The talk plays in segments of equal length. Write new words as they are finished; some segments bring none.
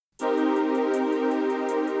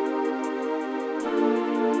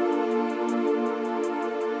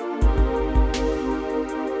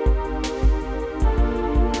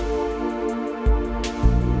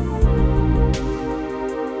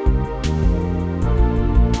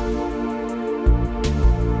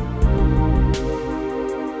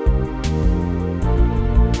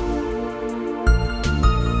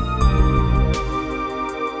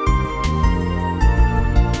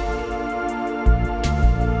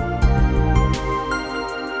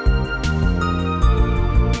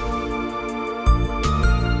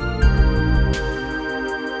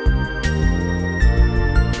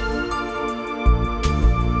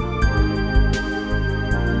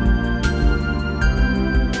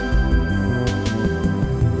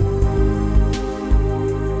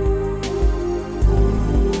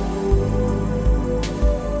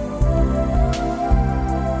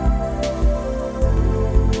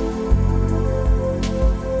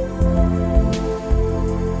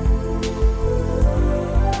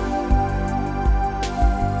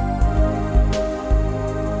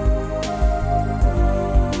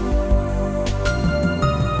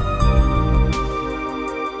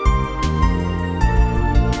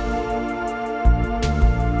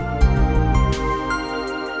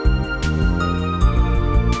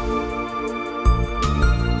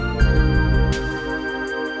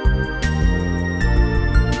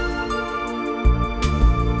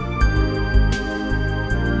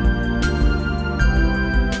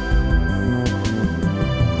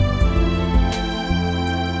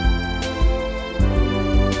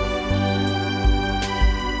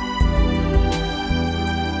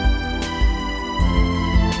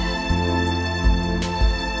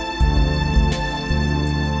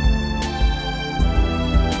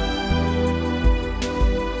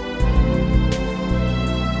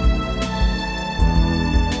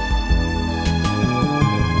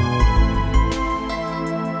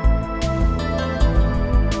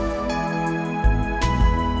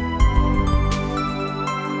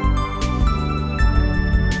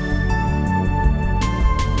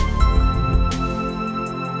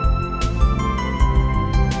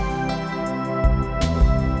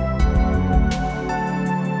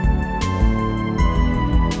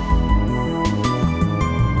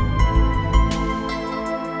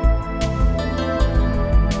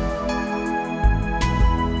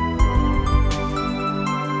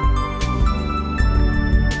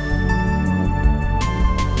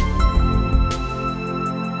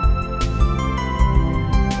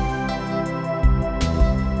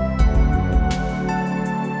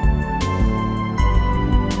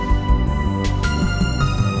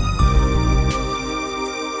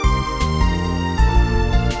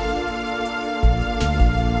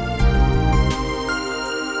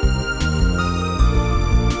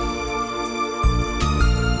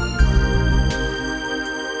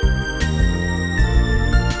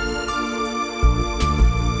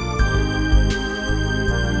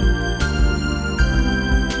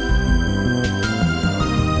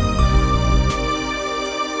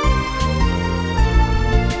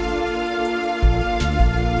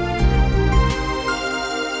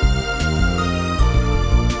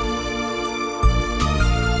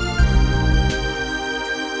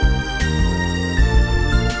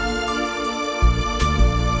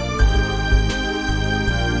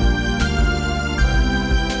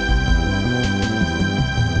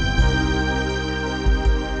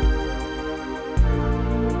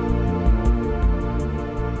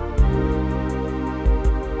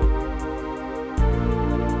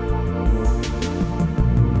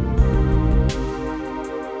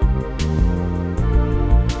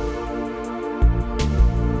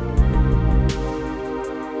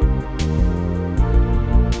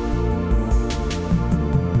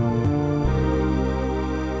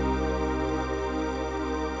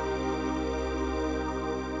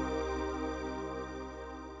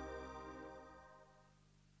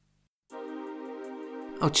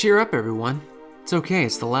Oh, cheer up, everyone. It's okay,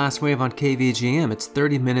 it's the last wave on KVGM. It's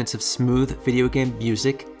 30 minutes of smooth video game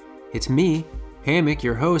music. It's me, Hammock,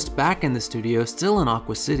 your host, back in the studio, still in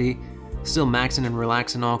Aqua City, still maxing and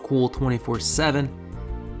relaxing all cool 24/7.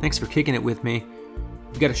 Thanks for kicking it with me.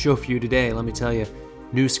 We've got a show for you today, let me tell you.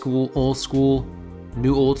 New school,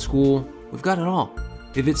 new old school, we've got it all.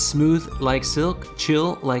 If it's smooth like silk,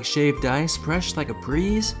 chill like shaved ice, fresh like a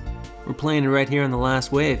breeze, we're playing it right here on the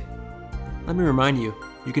last wave. Let me remind you,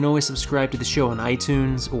 you can always subscribe to the show on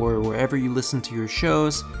iTunes or wherever you listen to your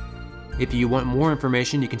shows. If you want more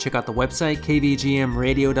information, you can check out the website,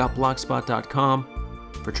 kvgmradio.blogspot.com,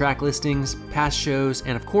 for track listings, past shows,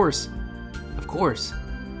 and of course,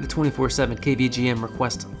 the 24/7 KVGM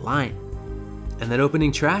request line. And that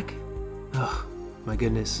opening track? Oh, my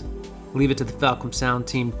goodness. Leave it to the Falcom Sound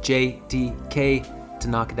Team JDK to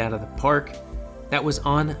knock it out of the park. That was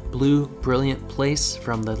On Blue Brilliant Place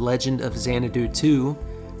from The Legend of Xanadu 2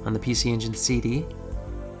 on the PC Engine CD.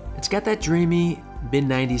 It's got that dreamy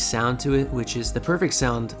mid-90s sound to it, which is the perfect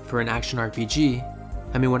sound for an action RPG.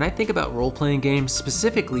 I mean, when I think about role-playing games,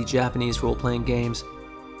 specifically Japanese role-playing games,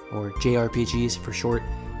 or JRPGs for short,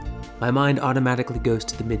 my mind automatically goes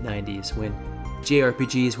to the mid-90s when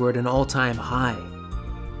JRPGs were at an all-time high.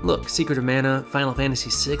 Look, Secret of Mana, Final Fantasy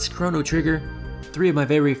VI, Chrono Trigger, three of my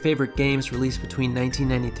very favorite games released between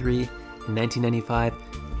 1993 and 1995,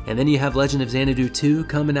 and then you have Legend of Xanadu 2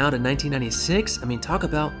 coming out in 1996. I mean, talk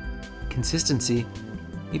about consistency.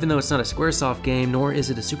 Even though it's not a Squaresoft game, nor is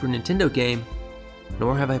it a Super Nintendo game,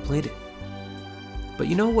 nor have I played it. But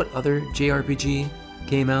you know what other JRPG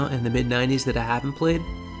came out in the mid-90s that I haven't played?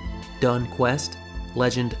 Dun Quest,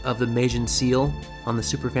 Legend of the Magen Seal on the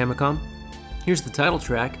Super Famicom. Here's the title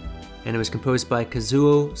track, and it was composed by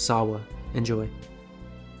Kazuo Sawa. Enjoy.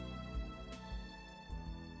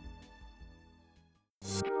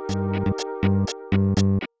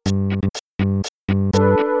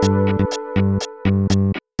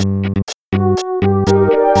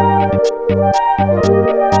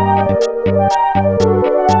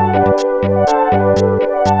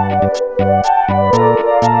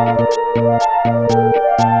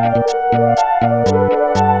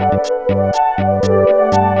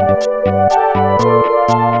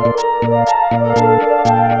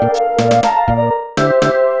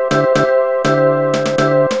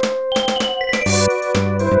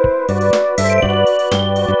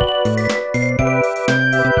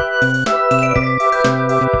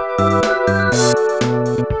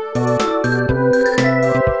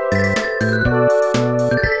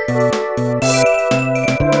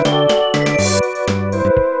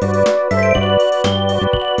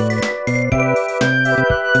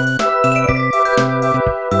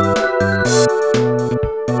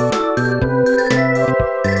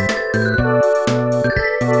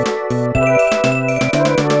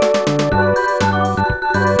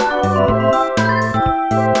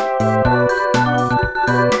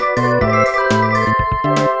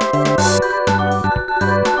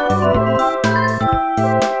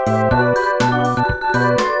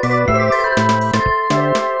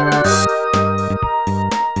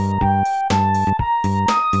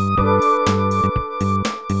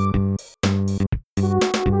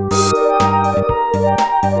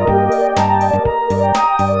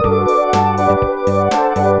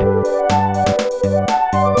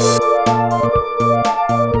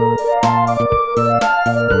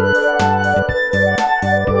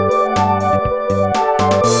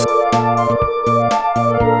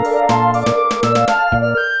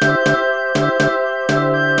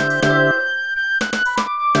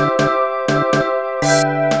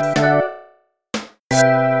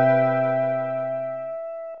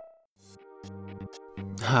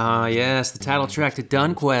 Yes, the title track to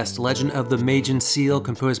Dun Quest, Legend of the Magen Seal,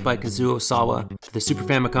 composed by Kazuo Sawa for the Super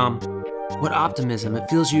Famicom. What optimism, it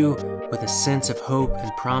fills you with a sense of hope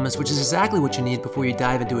and promise, which is exactly what you need before you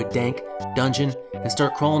dive into a dank dungeon and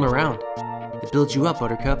start crawling around. It builds you up,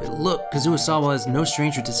 Buttercup. Look, Kazuo Sawa is no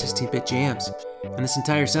stranger to 16-bit jams, and this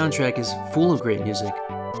entire soundtrack is full of great music.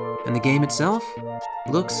 And the game itself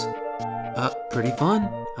looks pretty fun.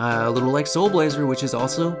 A little like Soul Blazer, which is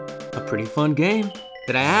also a pretty fun game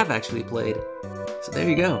that I have actually played. So there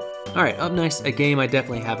you go. Alright, up next, a game I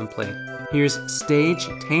definitely haven't played. Here's Stage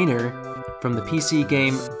Tainer from the PC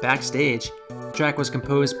game Backstage. The track was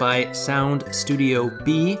composed by Sound Studio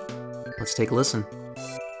B. Let's take a listen.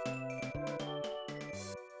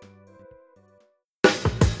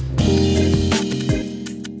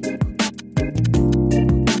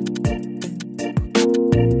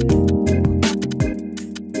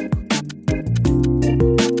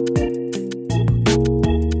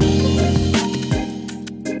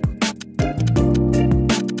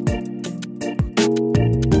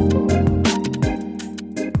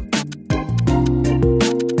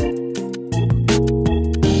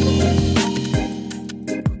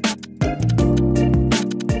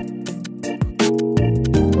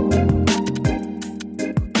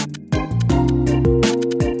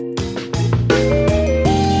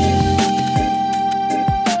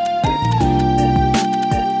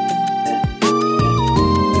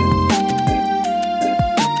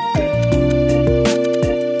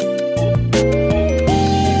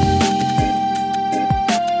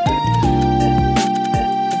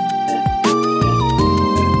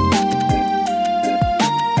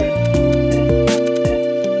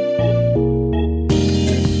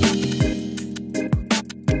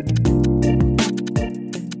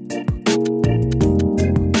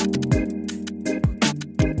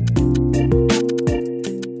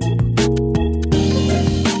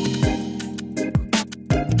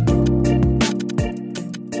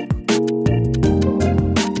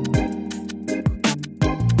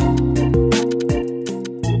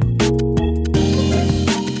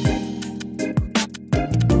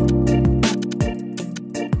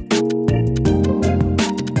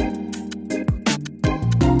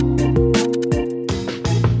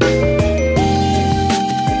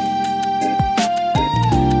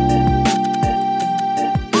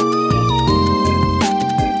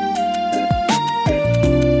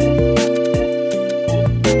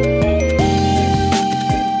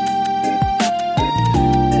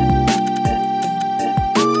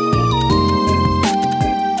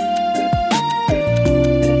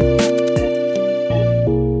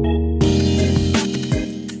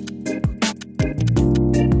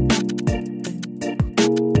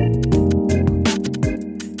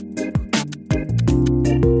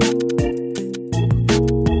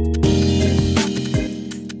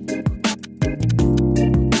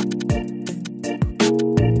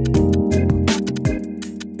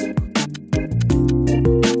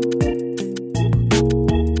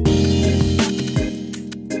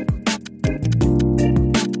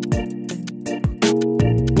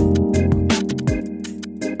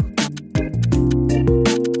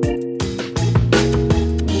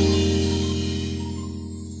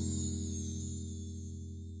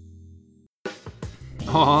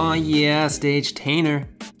 Aw, yeah, Stagetainer,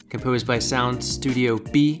 composed by Sound Studio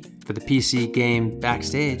B for the PC game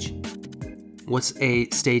Backstage. What's a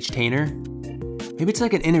Stagetainer? Maybe it's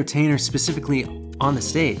like an entertainer specifically on the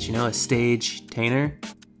stage, a Stagetainer.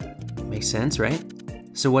 Makes sense, right?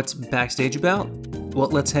 So what's Backstage about? Well,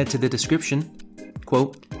 let's head to the description.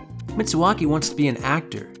 Quote, Mitsuaki wants to be an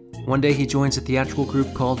actor. One day he joins a theatrical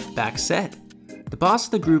group called Backset. The boss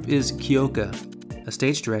of the group is Kyoka, a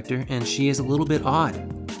stage director, and she is a little bit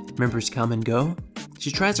odd. Members come and go.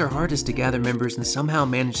 She tries her hardest to gather members and somehow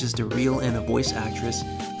manages to reel in a voice actress,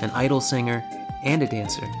 an idol singer, and a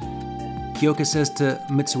dancer. Kyoka says to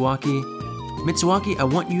Mitsuaki, I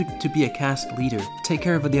want you to be a cast leader. Take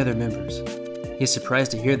care of the other members. He's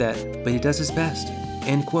surprised to hear that, but he does his best.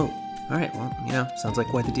 End quote. Alright, well, sounds like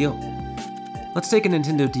quite the deal. Let's take a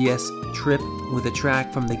Nintendo DS trip with a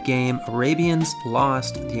track from the game Arabians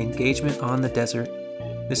Lost: The Engagement on the Desert.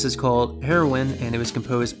 This is called Heroine, and it was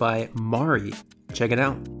composed by Mari. Check it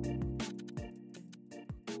out.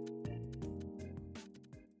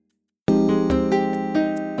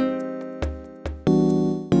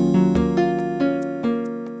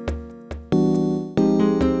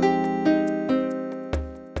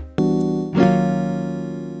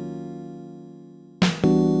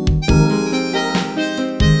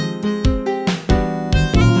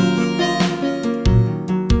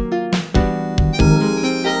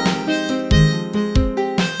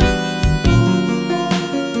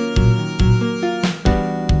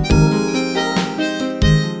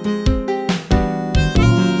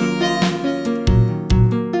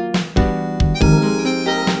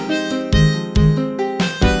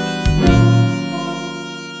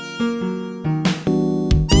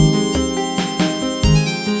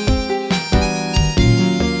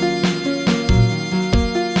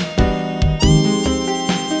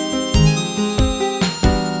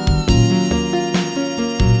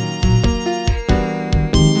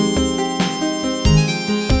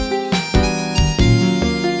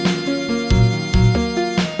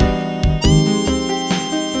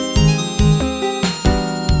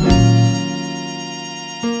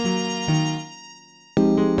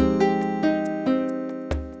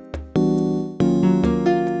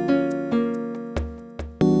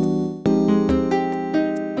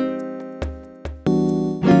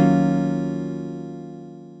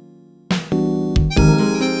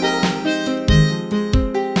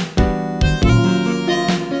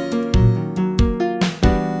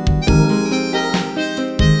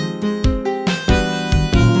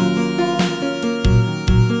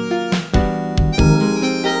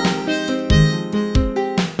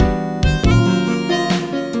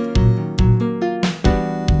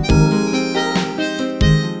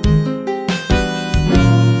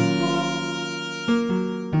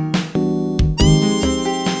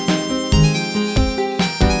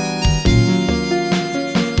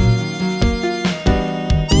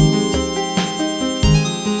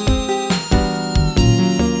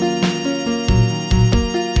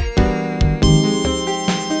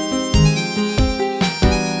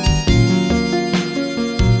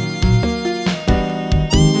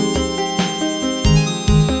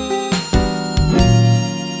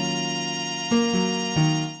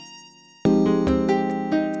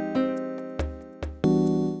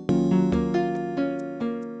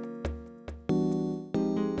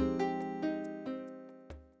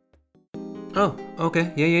 Oh,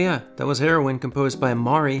 okay, yeah. That was Heroine, composed by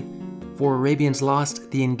Mari for Arabians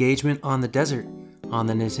Lost: The Engagement on the Desert on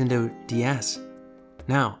the Nintendo DS.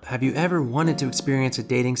 Now, have you ever wanted to experience a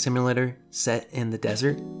dating simulator set in the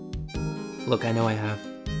desert? Look, I know I have.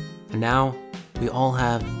 And now, we all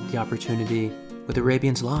have the opportunity with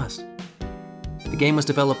Arabians Lost. The game was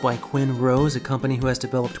developed by Quinn Rose, a company who has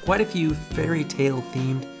developed quite a few fairy tale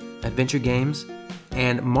themed adventure games,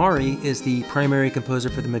 and Mari is the primary composer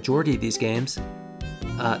for the majority of these games.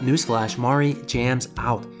 Newsflash, Mari jams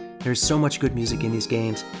out. There's so much good music in these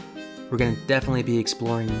games. We're going to definitely be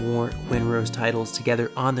exploring more Quinn Rose titles together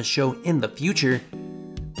on the show in the future.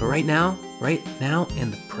 But right now,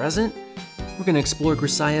 in the present, we're going to explore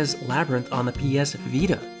Grisaya's Labyrinth on the PS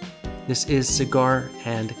Vita. This is Cigar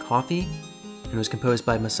and Coffee, and was composed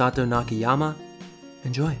by Masato Nakayama.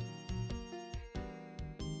 Enjoy.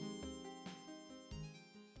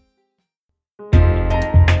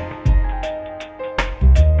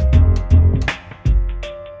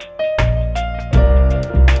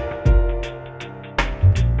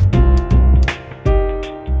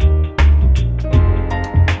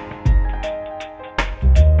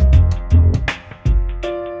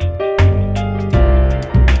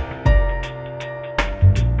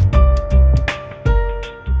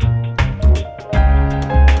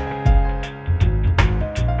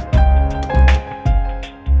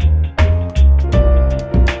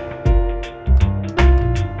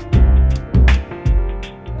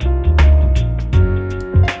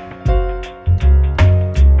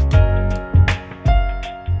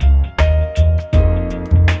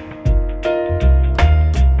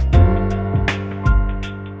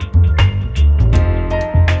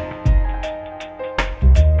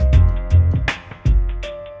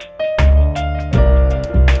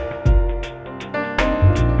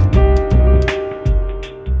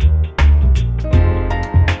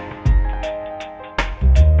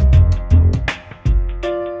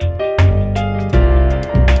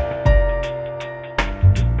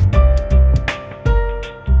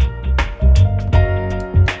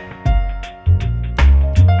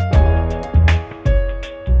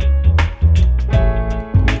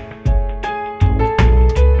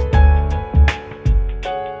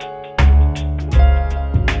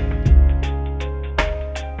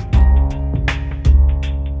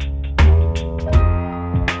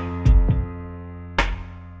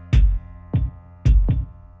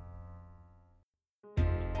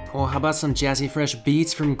 Or how about some jazzy fresh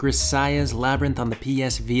beats from Grisaya's Labyrinth on the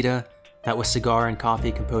PS Vita? That was Cigar and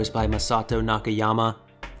Coffee composed by Masato Nakayama.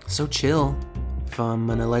 So chill from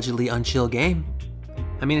an allegedly unchill game.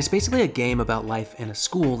 I mean, it's basically a game about life in a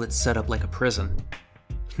school that's set up like a prison.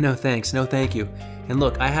 No thanks, no thank you. And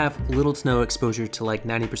look, I have little to no exposure to like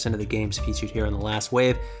 90% of the games featured here on The Last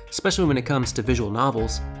Wave, especially when it comes to visual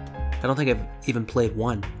novels. I don't think I've even played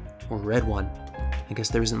one, or read one. I guess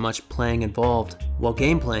there isn't much playing involved. Well,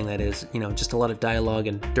 game playing, that is, just a lot of dialogue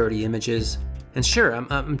and dirty images. And sure,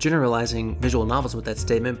 I'm generalizing visual novels with that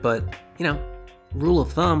statement, but, rule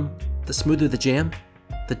of thumb, the smoother the jam,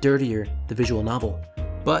 the dirtier the visual novel.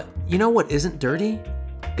 But you know what isn't dirty?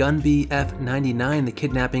 Gunby F99, the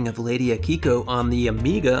kidnapping of Lady Akiko on the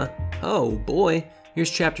Amiga. Oh boy, here's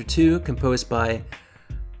Chapter 2, composed by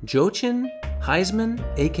Jochin Heisman,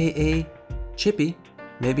 aka Chippy.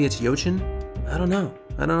 Maybe it's Yochin? I don't know.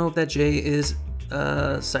 I don't know if that J is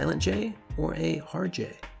a silent J or a hard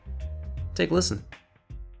J. Take a listen.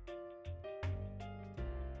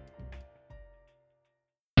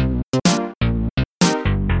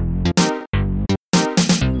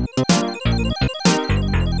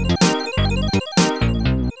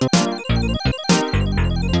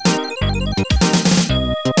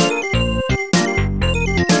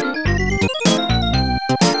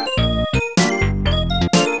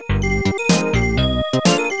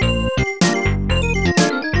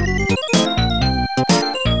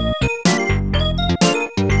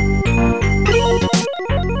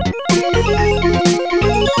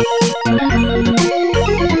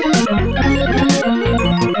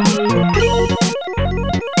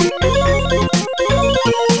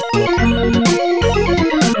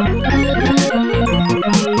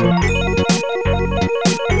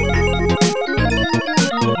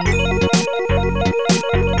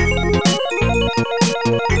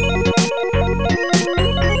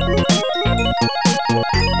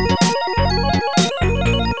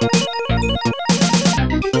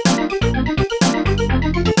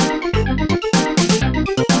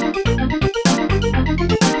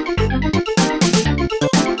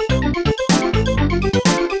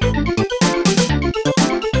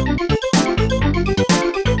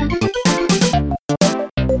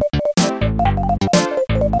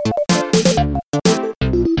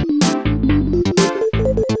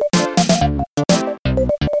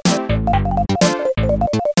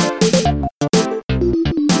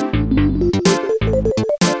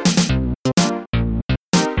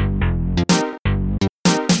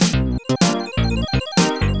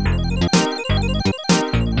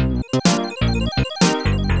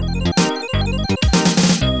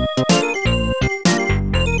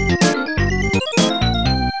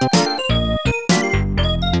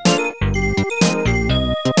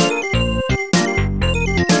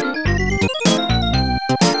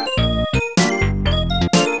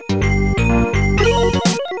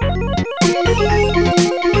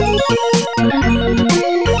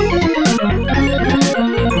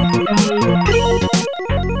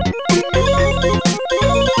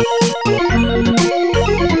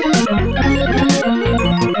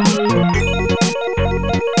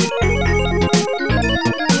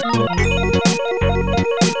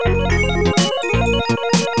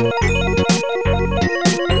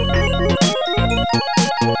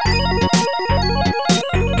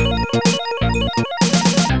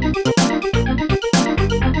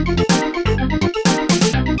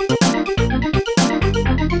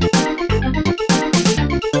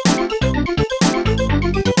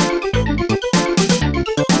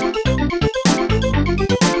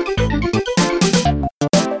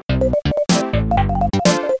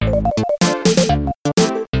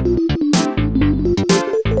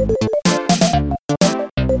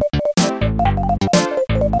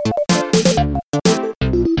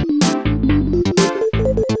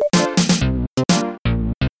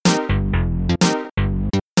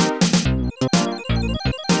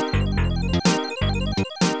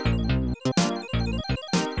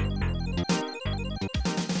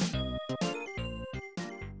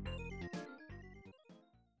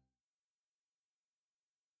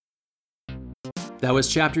 That was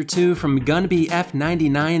Chapter 2 from Gunby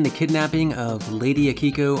F99, The Kidnapping of Lady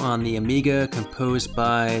Akiko on the Amiga, composed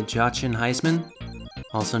by Jochin Heisman,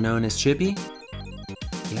 also known as Chippy.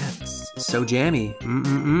 Yeah, it's so jammy.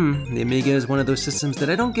 The Amiga is one of those systems that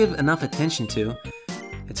I don't give enough attention to.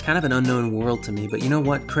 It's kind of an unknown world to me, but you know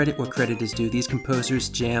what? Credit where credit is due. These composers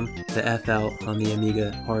jam the F out on the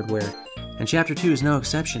Amiga hardware. And Chapter 2 is no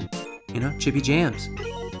exception. Chippy jams.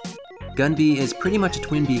 Gunby is pretty much a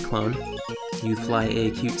Twin Bee clone. You fly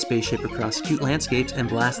a cute spaceship across cute landscapes and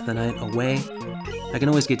blast the night away. I can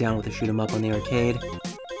always get down with a shoot 'em up on the arcade.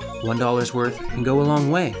 $1 worth can go a long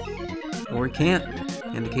way. Or it can't,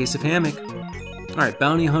 in the case of Hammock. Alright,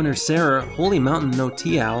 Bounty Hunter Sarah Holy Mountain No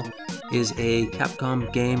Tiao is a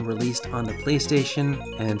Capcom game released on the PlayStation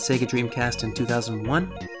and Sega Dreamcast in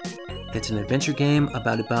 2001. It's an adventure game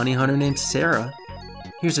about a bounty hunter named Sarah.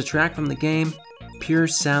 Here's a track from the game. Pure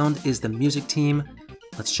Sound is the music team.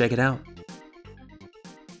 Let's check it out.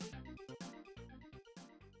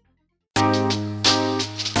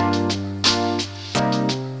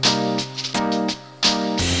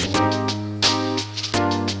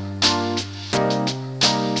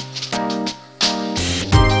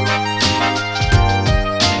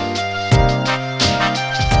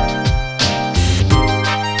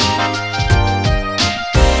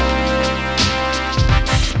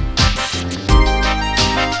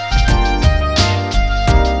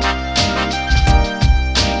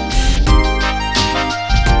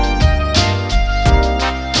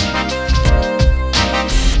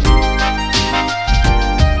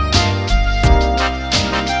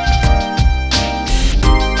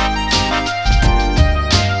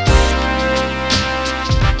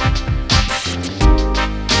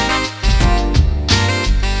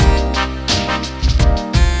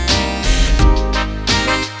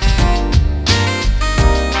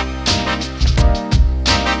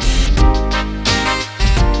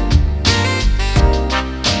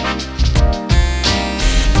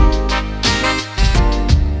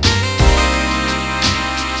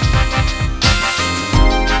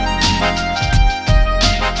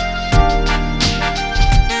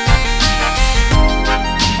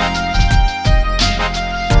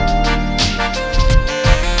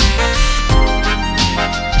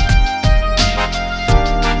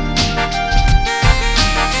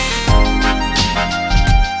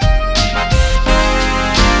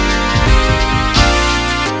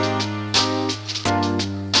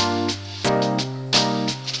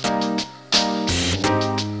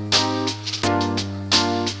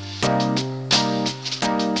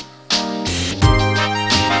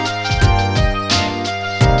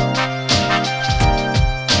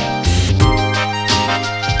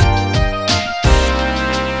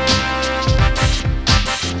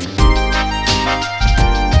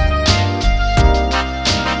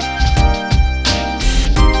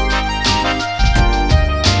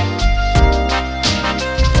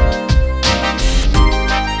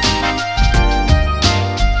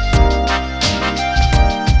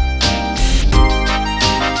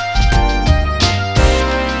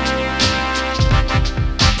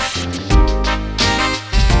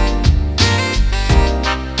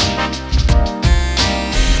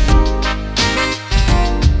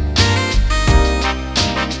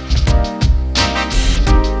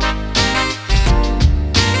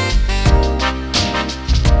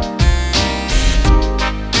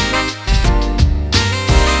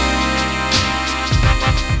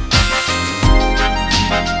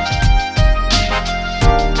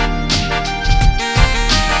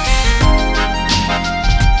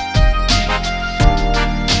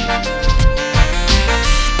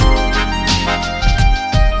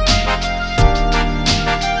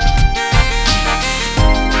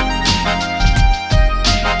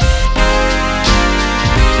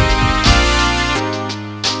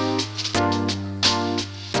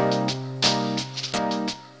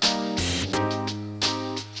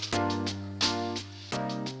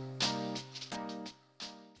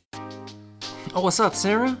 Oh, what's up,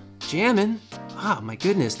 Sarah? Jammin'? Ah, my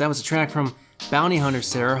goodness, that was a track from Bounty Hunter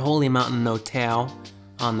Sarah, Holy Mountain No Tao,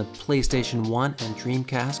 on the PlayStation 1 and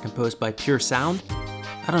Dreamcast, composed by Pure Sound.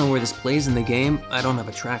 I don't know where this plays in the game. I don't have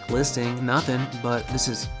a track listing, nothing, but this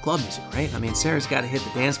is club music, right? I mean, Sarah's gotta hit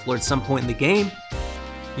the dance floor at some point in the game.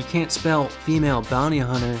 You can't spell female bounty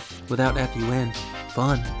hunter without F-U-N.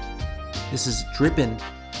 Fun. This is drippin'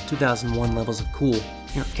 2001 levels of cool.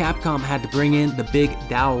 You know, Capcom had to bring in the big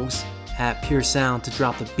dogs at Pure Sound to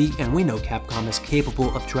drop the beat, and we know Capcom is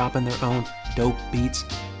capable of dropping their own dope beats.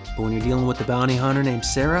 But when you're dealing with the bounty hunter named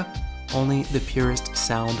Sarah, only the purest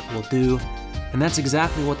sound will do. And that's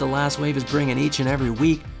exactly what The Last Wave is bringing each and every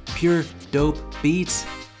week. Pure, dope beats.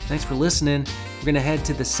 Thanks for listening. We're gonna head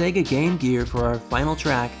to the Sega Game Gear for our final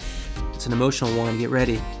track. It's an emotional one, get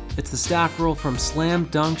ready. It's the staff roll from Slam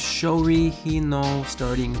Dunk Shori Hino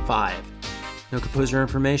Starting 5. No composer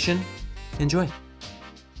information. Enjoy.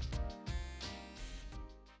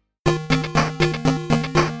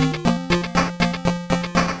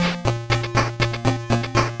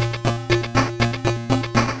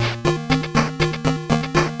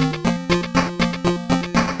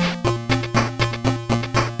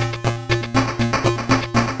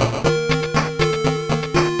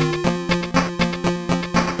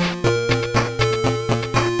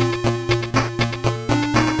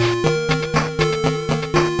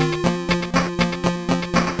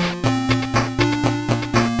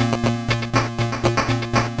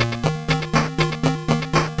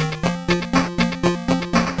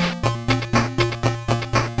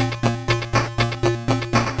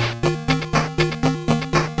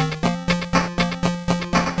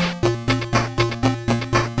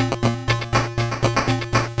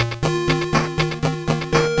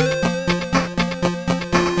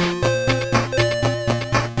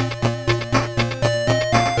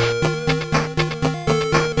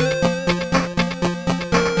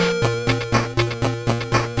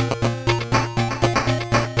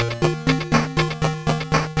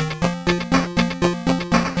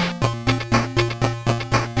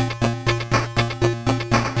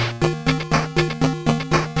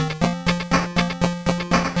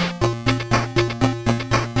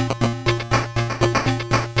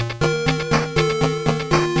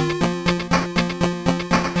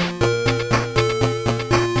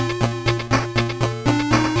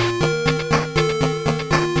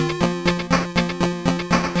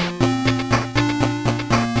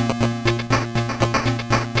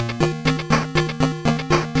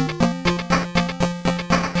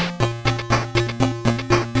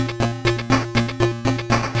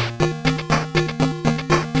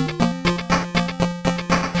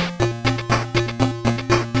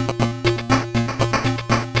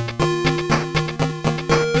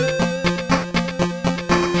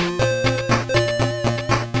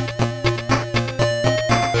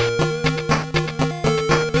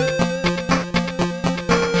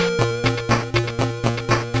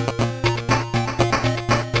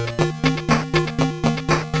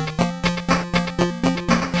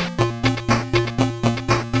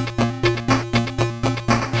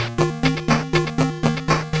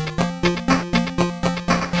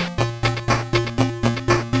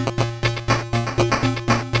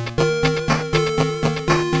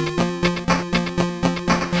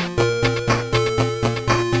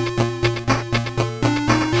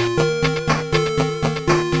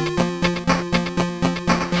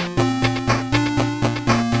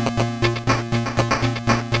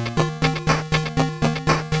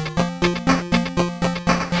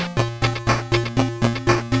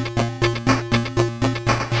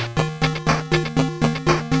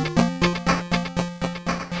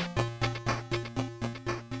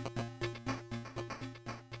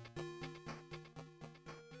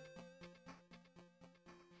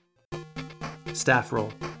 Staff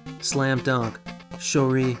Roll, Slam Dunk,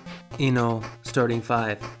 Shori, Ino, Starting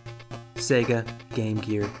 5, Sega, Game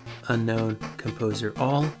Gear, Unknown, Composer,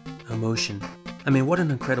 all emotion. I mean, what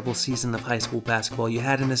an incredible season of high school basketball you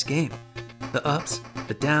had in this game. The ups,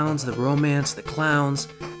 the downs, the romance, the clowns.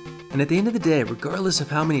 And at the end of the day, regardless of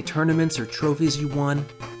how many tournaments or trophies you won,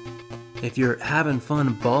 if you're having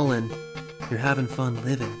fun ballin', you're having fun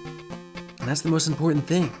living. And that's the most important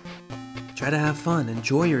thing. Try to have fun,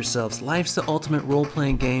 enjoy yourselves. Life's the ultimate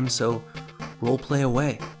role-playing game, so role play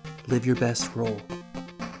away. Live your best role.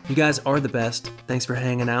 You guys are the best. Thanks for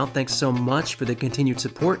hanging out. Thanks so much for the continued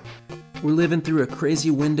support. We're living through a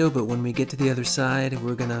crazy window, but when we get to the other side,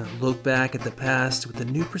 we're gonna look back at the past with a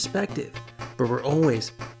new perspective. But we're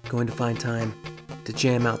always going to find time to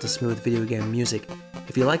jam out to smooth video game music.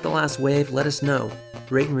 If you like The Last Wave, let us know.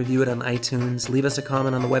 Rate and review it on iTunes. Leave us a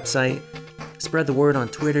comment on the website. Spread the word on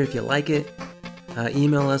Twitter if you like it.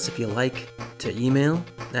 Email us if you like to email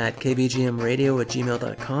at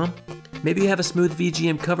kvgmradio@gmail.com. Maybe you have a smooth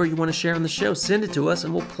VGM cover you want to share on the show. Send it to us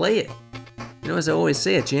and we'll play it. You know, as I always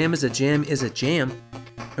say, a jam is a jam is a jam.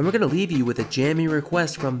 And we're going to leave you with a jammy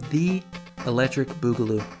request from The Electric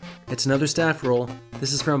Boogaloo. It's another staff roll.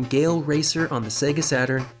 This is from Gale Racer on the Sega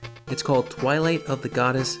Saturn. It's called Twilight of the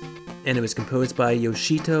Goddess, and it was composed by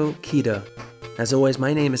Yoshito Kida. As always,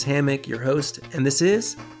 my name is Hammock, your host, and this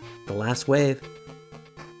is The Last Wave.